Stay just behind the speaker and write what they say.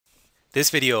This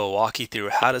video will walk you through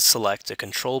how to select a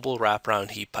controllable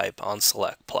wraparound heat pipe on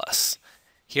SelectPlus.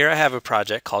 Here I have a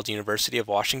project called University of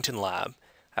Washington Lab.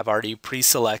 I've already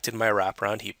pre-selected my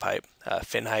wraparound heat pipe,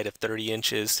 fin height of 30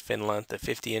 inches, fin length of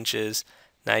 50 inches,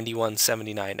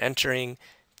 9179 entering,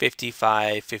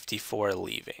 5554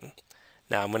 leaving.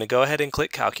 Now I'm going to go ahead and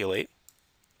click calculate.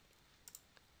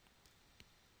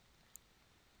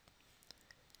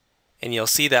 And you'll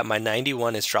see that my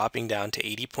 91 is dropping down to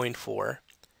 80.4.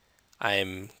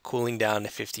 I'm cooling down to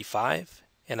 55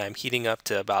 and I'm heating up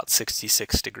to about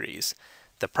 66 degrees.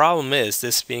 The problem is,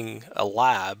 this being a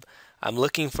lab, I'm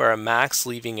looking for a max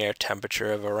leaving air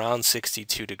temperature of around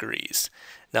 62 degrees.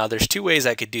 Now there's two ways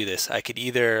I could do this. I could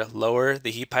either lower the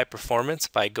heat pipe performance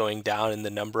by going down in the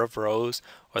number of rows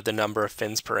or the number of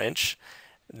fins per inch.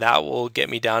 That will get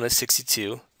me down to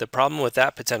 62. The problem with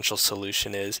that potential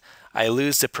solution is I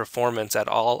lose the performance at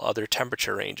all other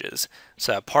temperature ranges.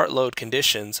 So at part load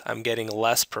conditions, I'm getting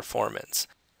less performance.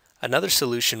 Another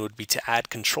solution would be to add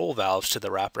control valves to the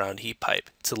wraparound heat pipe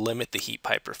to limit the heat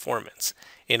pipe performance.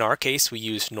 In our case, we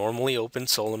use normally open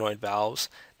solenoid valves.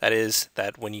 That is,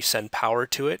 that when you send power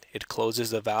to it, it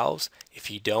closes the valves. If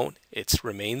you don't, it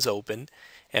remains open.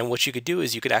 And what you could do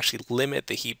is you could actually limit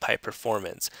the heat pipe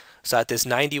performance. So at this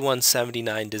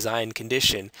 9179 design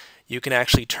condition, you can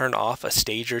actually turn off a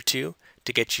stage or two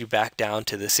to get you back down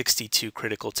to the 62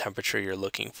 critical temperature you're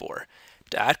looking for.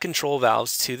 To add control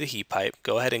valves to the heat pipe,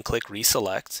 go ahead and click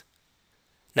Reselect.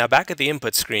 Now back at the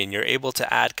input screen, you're able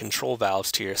to add control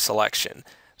valves to your selection.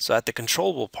 So at the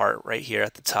controllable part right here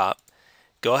at the top,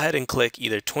 go ahead and click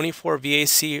either 24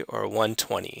 VAC or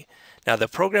 120. Now the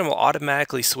program will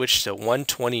automatically switch to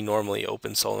 120 normally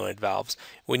open solenoid valves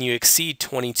when you exceed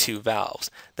 22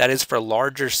 valves. That is, for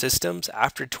larger systems,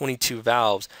 after 22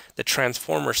 valves, the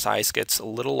transformer size gets a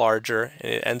little larger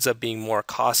and it ends up being more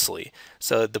costly.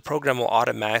 So the program will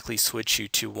automatically switch you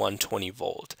to 120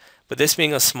 volt. But this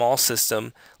being a small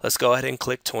system, let's go ahead and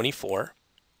click 24.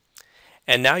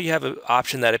 And now you have an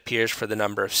option that appears for the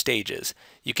number of stages.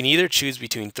 You can either choose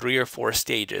between 3 or 4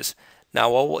 stages. Now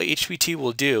what HPT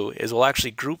will do is we'll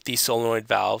actually group these solenoid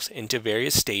valves into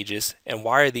various stages and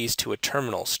wire these to a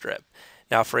terminal strip.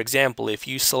 Now for example, if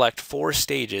you select 4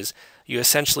 stages, you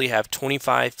essentially have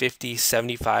 25, 50,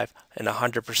 75, and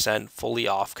 100% fully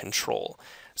off control.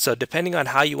 So depending on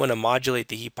how you want to modulate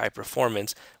the heat pipe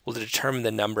performance will determine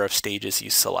the number of stages you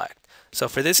select. So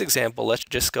for this example, let's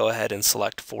just go ahead and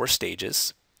select 4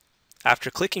 stages.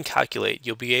 After clicking Calculate,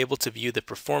 you'll be able to view the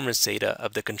performance data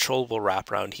of the controllable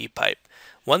wraparound heat pipe.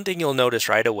 One thing you'll notice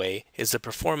right away is the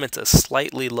performance is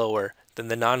slightly lower than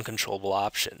the non-controllable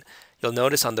option. You'll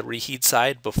notice on the reheat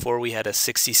side, before we had a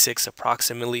 66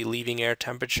 approximately leaving air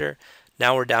temperature,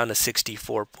 now we're down to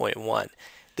 64.1.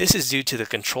 This is due to the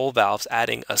control valves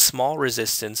adding a small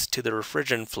resistance to the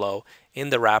refrigerant flow in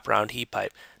the wraparound heat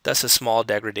pipe, thus a small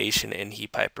degradation in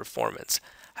heat pipe performance.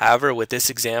 However, with this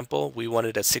example, we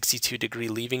wanted a 62 degree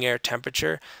leaving air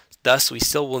temperature, thus we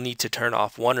still will need to turn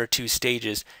off 1 or 2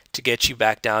 stages to get you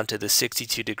back down to the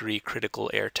 62 degree critical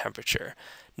air temperature.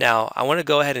 Now, I want to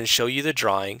go ahead and show you the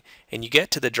drawing, and you get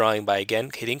to the drawing by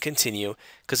again hitting continue,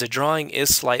 because the drawing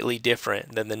is slightly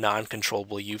different than the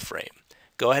non-controllable U-frame.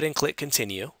 Go ahead and click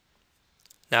continue.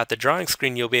 Now at the drawing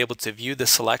screen, you'll be able to view the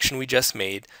selection we just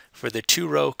made for the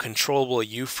 2-row controllable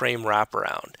U-frame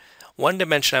wraparound. One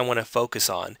dimension I want to focus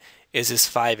on is this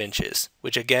 5 inches,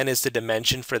 which again is the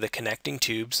dimension for the connecting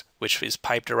tubes, which is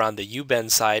piped around the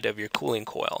U-bend side of your cooling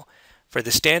coil. For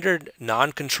the standard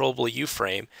non-controllable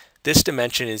U-frame, this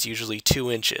dimension is usually 2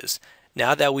 inches.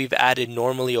 Now that we've added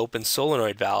normally open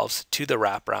solenoid valves to the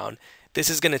wraparound, this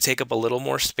is going to take up a little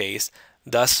more space,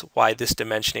 thus why this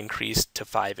dimension increased to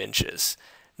 5 inches.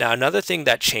 Now another thing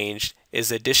that changed is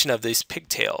the addition of these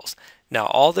pigtails. Now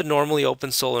all the normally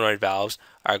open solenoid valves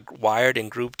are wired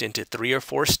and grouped into 3 or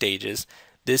 4 stages.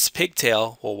 This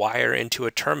pigtail will wire into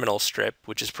a terminal strip,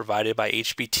 which is provided by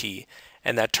HPT,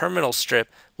 and that terminal strip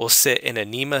will sit in a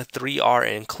NEMA 3R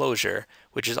enclosure,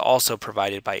 which is also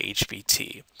provided by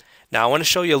HPT. Now I want to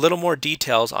show you a little more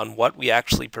details on what we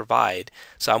actually provide,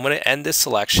 so I'm going to end this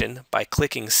selection by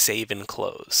clicking Save and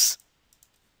Close.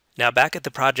 Now back at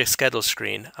the project schedule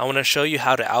screen, I want to show you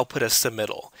how to output a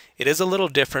submittal. It is a little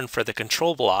different for the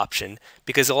controllable option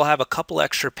because it will have a couple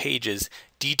extra pages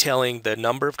detailing the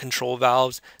number of control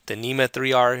valves, the NEMA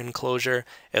 3R enclosure,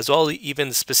 as well as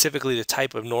even specifically the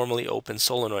type of normally open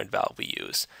solenoid valve we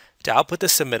use. To output the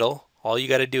submittal, all you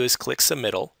got to do is click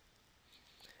Submittal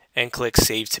and click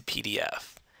Save to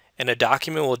PDF. And a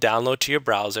document will download to your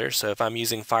browser. So if I'm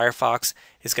using Firefox,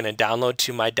 it's going to download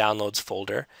to my downloads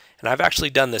folder. And I've actually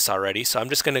done this already, so I'm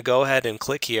just going to go ahead and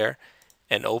click here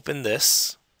and open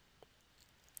this.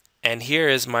 And here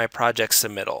is my project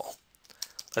submittal.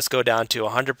 Let's go down to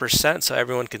 100% so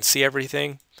everyone can see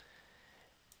everything.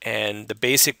 And the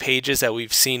basic pages that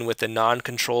we've seen with the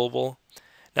non-controllable.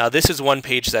 Now this is one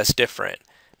page that's different.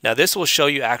 Now this will show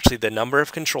you actually the number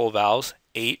of control valves,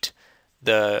 8,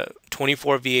 the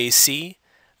 24 VAC,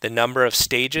 the number of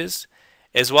stages,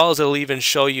 as well as it'll even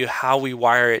show you how we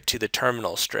wire it to the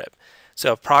terminal strip.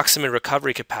 So approximate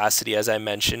recovery capacity, as I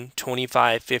mentioned,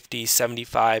 25, 50,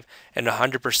 75, and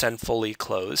 100% fully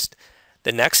closed.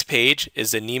 The next page is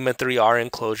the NEMA 3R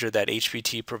enclosure that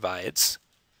HPT provides.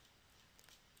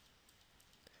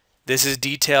 This is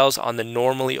details on the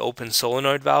normally open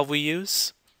solenoid valve we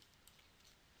use,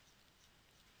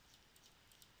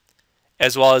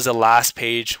 as well as the last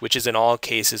page, which is in all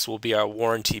cases will be our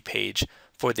warranty page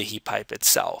for the heat pipe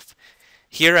itself.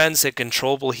 Here ends the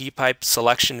controllable heat pipe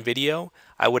selection video.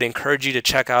 I would encourage you to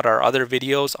check out our other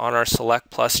videos on our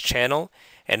SelectPlus channel,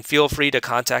 and feel free to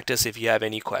contact us if you have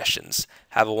any questions.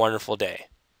 Have a wonderful day.